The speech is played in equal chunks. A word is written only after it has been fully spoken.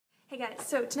Guys,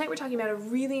 so tonight we're talking about a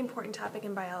really important topic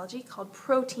in biology called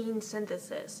protein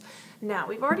synthesis. Now,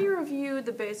 we've already reviewed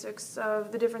the basics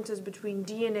of the differences between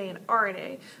DNA and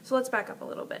RNA, so let's back up a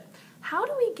little bit. How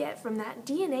do we get from that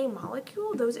DNA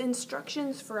molecule, those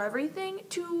instructions for everything,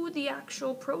 to the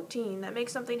actual protein that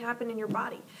makes something happen in your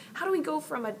body? How do we go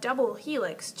from a double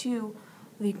helix to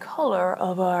the color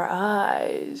of our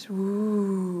eyes?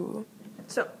 Ooh.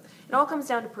 So, it all comes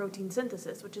down to protein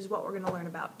synthesis, which is what we're going to learn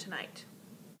about tonight.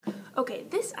 Okay,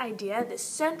 this idea, this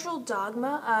central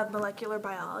dogma of molecular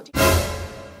biology,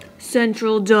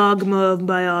 central dogma of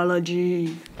biology,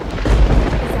 is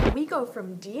that we go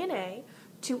from DNA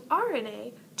to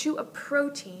RNA to a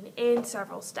protein in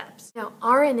several steps. Now,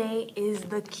 RNA is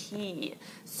the key.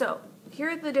 So, here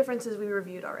are the differences we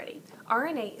reviewed already.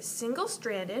 RNA is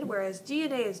single-stranded, whereas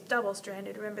DNA is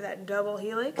double-stranded. Remember that double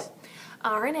helix?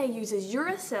 RNA uses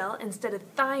uracil instead of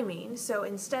thymine, so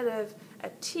instead of a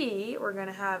T, we're going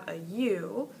to have a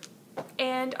U.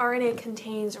 And RNA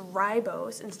contains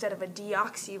ribose instead of a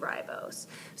deoxyribose.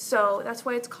 So that's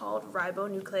why it's called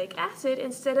ribonucleic acid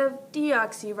instead of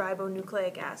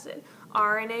deoxyribonucleic acid.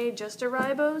 RNA just a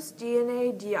ribose,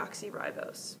 DNA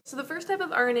deoxyribose. So the first type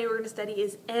of RNA we're going to study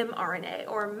is mRNA,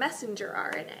 or messenger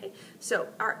RNA. So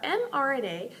our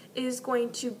mRNA is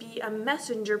going to be a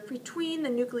messenger between the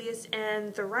nucleus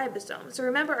and the ribosome. So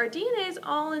remember, our DNA is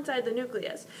all inside the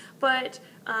nucleus, but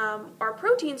our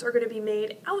proteins are going to be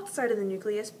made outside of the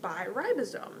nucleus by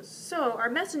ribosomes. So our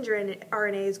messenger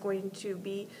RNA is going to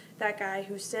be that guy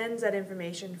who sends that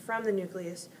information from the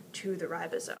nucleus to the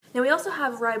ribosome. Now we also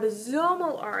have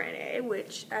ribosomal RNA,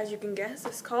 which, as you can guess,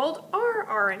 is called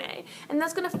rRNA, and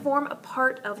that's going to form a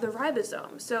part of the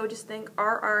ribosome. So just think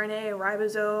rRNA,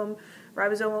 ribosome,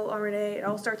 ribosomal RNA, it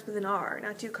all starts with an R,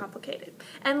 not too complicated.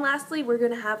 And lastly, we're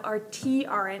going to have our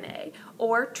tRNA,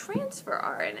 or transfer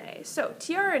RNA. So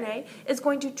tRNA is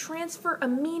going to transfer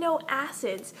amino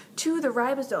acids to the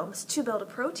ribosomes to build a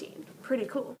protein. Pretty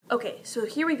cool. Okay, so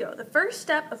here we go. The first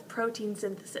step of protein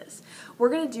synthesis. We're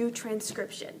going to do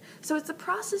transcription. So it's the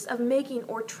process of making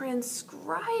or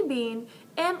transcribing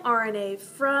mRNA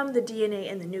from the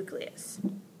DNA in the nucleus.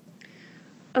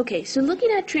 Okay, so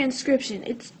looking at transcription,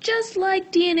 it's just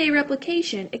like DNA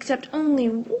replication, except only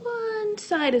one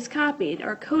side is copied,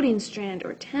 our coding strand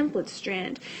or template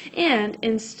strand, and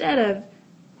instead of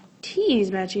T's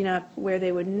matching up where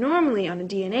they would normally on a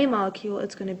DNA molecule,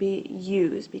 it's going to be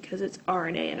U's because it's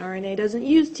RNA, and RNA doesn't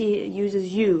use T, it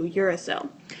uses U, uracil.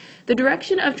 The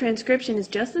direction of transcription is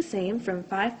just the same from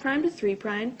 5' to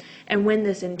 3', and when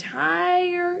this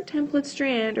entire template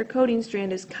strand or coding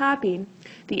strand is copied,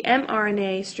 the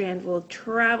mRNA strand will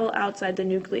travel outside the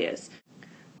nucleus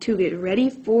to get ready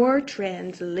for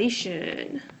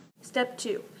translation. Step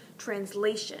 2,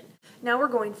 translation. Now we're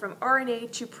going from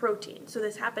RNA to protein. So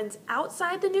this happens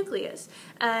outside the nucleus,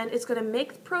 and it's going to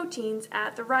make proteins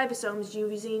at the ribosomes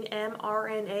using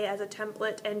mRNA as a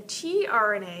template and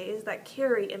tRNAs that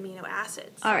carry amino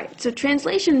acids. Alright, so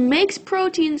translation makes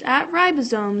proteins at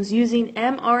ribosomes using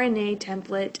mRNA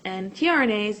template and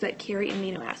tRNAs that carry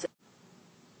amino acids.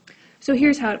 So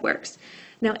here's how it works.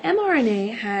 Now,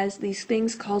 mRNA has these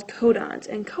things called codons,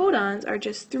 and codons are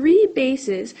just 3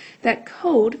 bases that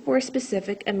code for a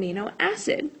specific amino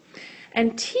acid.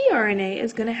 And tRNA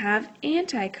is going to have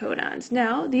anticodons.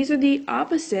 Now, these are the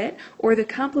opposite or the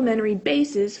complementary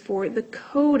bases for the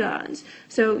codons.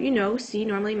 So, you know, C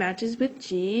normally matches with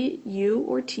G, U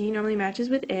or T normally matches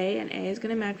with A, and A is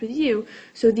going to match with U.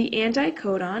 So the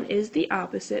anticodon is the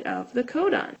opposite of the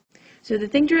codon. So the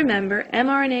thing to remember,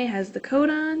 mRNA has the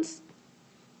codons,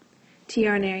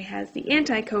 tRNA has the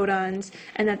anticodons,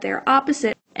 and that they're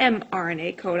opposite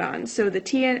mRNA codons, so the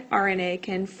tRNA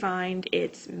can find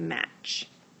its match.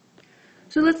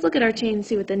 So let's look at our chain and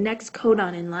see what the next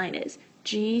codon in line is.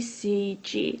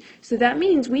 GCG. So that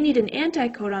means we need an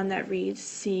anticodon that reads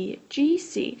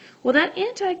CGC. Well, that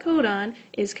anticodon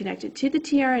is connected to the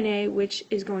tRNA, which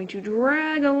is going to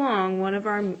drag along one of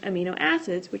our amino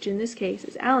acids, which in this case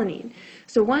is alanine.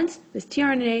 So once this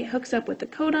tRNA hooks up with the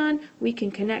codon, we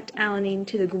can connect alanine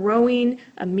to the growing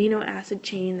amino acid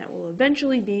chain that will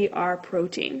eventually be our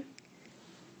protein.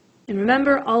 And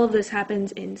remember, all of this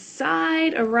happens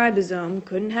inside a ribosome.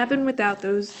 Couldn't happen without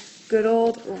those good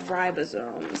old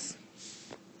ribosomes.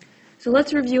 So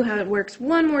let's review how it works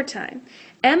one more time.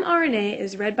 mRNA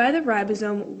is read by the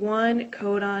ribosome 1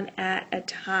 codon at a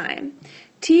time.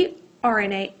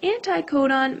 tRNA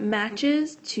anticodon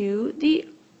matches to the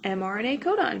mRNA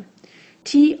codon.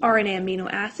 tRNA amino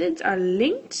acids are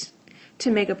linked to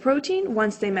make a protein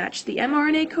once they match the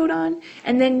mRNA codon,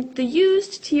 and then the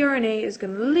used tRNA is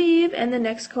going to leave and the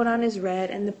next codon is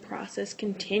read, and the process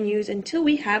continues until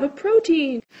we have a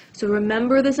protein. So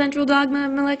remember the central dogma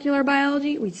of molecular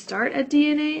biology? We start at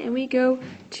DNA and we go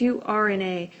to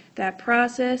RNA. That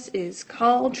process is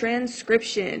called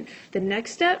transcription. The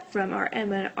next step from our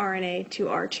mRNA to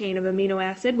our chain of amino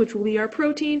acid, which will be our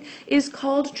protein, is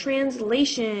called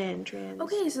translation.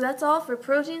 Okay, so that's all for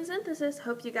protein synthesis.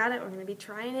 Hope you got it. We're going to be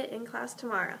trying it in class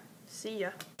tomorrow. See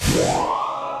ya.